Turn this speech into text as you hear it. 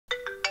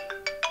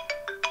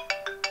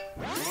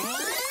You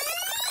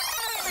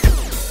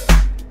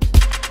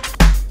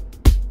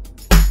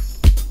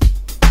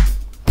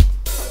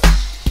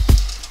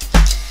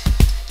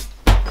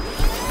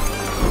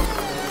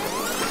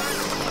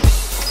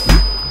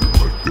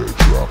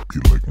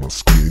like my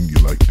skin, you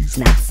like these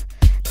nuts.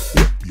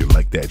 Yep, you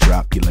like that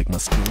drop, you like my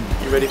skin.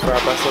 You ready for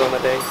our Barcelona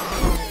day?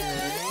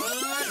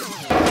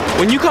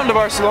 When you come to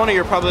Barcelona,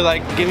 you're probably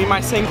like, give me my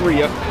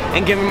sangria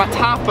and give me my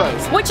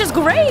tapas. Which is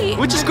great.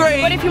 Which is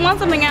great. But if you want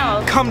something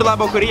else, come to La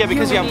Boqueria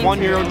because you have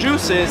 €1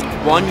 juices.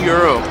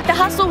 €1. The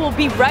hostel will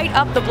be right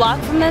up the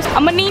block from this.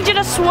 I'm gonna need you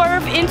to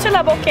swerve into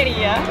La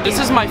Boqueria. This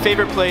is my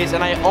favorite place,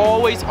 and I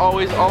always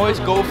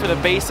go for the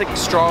basic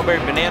strawberry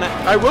banana.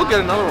 I will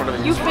get another one of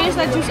these. You finished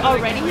that juice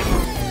already?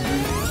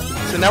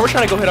 So now we're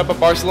trying to go hit up a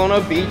Barcelona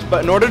beach,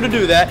 but in order to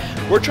do that,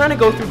 we're trying to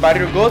go through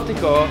Barrio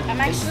Gótico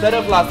instead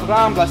of Las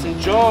Ramblas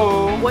and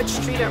Joe. What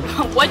street are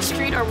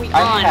we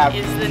on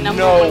is the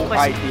number one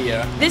question.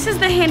 Idea. This is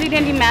the handy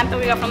dandy map that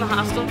we got from the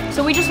hostel.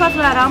 So we just left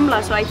La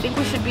Rambla, so I think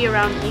we should be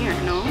around here,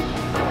 no?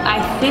 I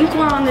think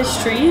we're on this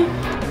street.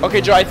 Okay,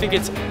 Joe, I think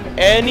it's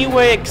any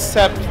way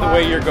except the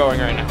way you're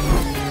going right now.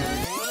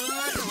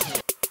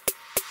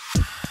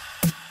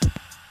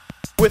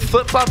 With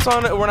flip-flops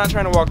on, we're not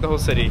trying to walk the whole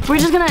city. We're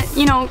just gonna,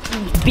 you know,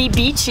 be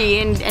beachy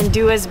and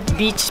do as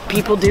beach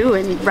people do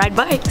and ride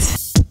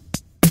bikes.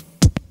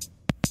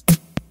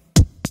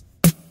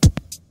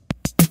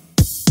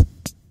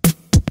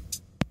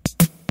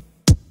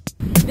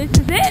 This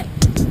is it.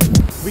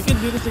 We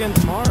can do this again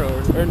tomorrow,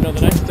 or no,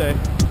 the next day.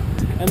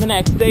 And the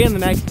next day, and the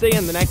next day,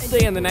 and the next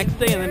day, and the next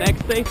day, and the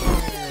next day.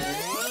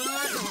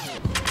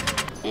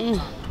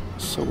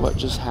 So what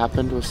just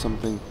happened was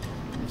something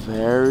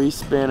very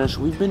Spanish.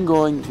 We've been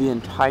going the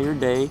entire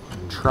day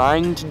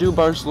trying to do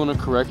Barcelona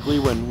correctly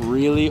when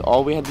really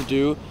all we had to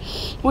do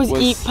was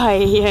eat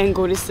paella and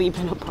go to sleep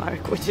in a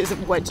park, which is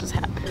what just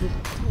happened.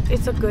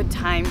 It's a good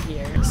time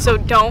here, so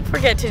don't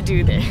forget to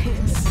do this.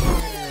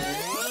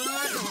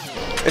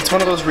 It's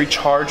one of those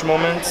recharge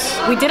moments.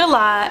 We did a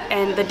lot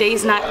and the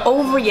day's not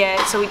over yet,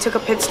 so we took a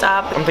pit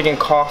stop. I'm thinking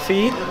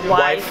coffee,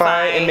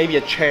 Wi-Fi, and maybe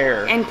a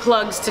chair. And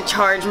plugs to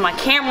charge my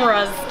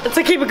cameras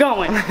to keep it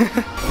going.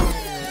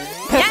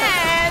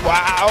 Yes!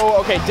 Wow,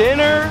 okay,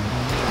 dinner.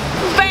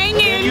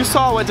 Banging! And you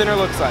saw what dinner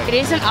looks like. It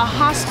isn't a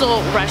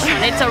hostel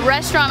restaurant. It's a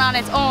restaurant on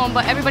its own,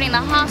 but everybody in the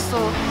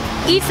hostel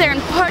eats there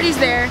and parties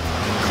there,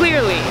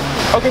 clearly.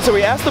 Okay, so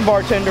we asked the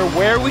bartender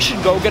where we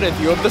should go get a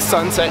view of the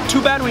sunset. Too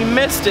bad we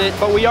missed it,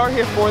 but we are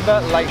here for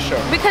the light show.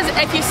 Because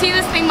if you see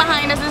this thing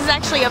behind us, this is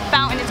actually a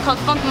fountain. It's called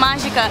Funk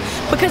Magica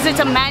because it's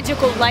a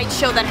magical light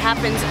show that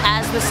happens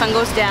as the sun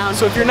goes down.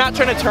 So if you're not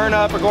trying to turn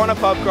up or go on a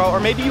pub crawl, or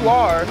maybe you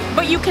are.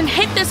 But you can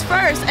hit this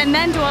first and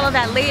then do all of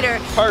that later.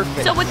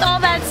 Perfect. So with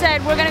all that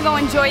said, we're gonna go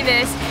enjoy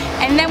this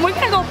and then we're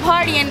gonna go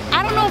party, and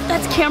I don't know if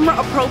that's camera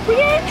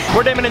appropriate.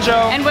 We're Damon and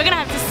Joe. And we're gonna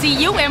have to see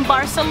you in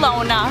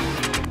Barcelona.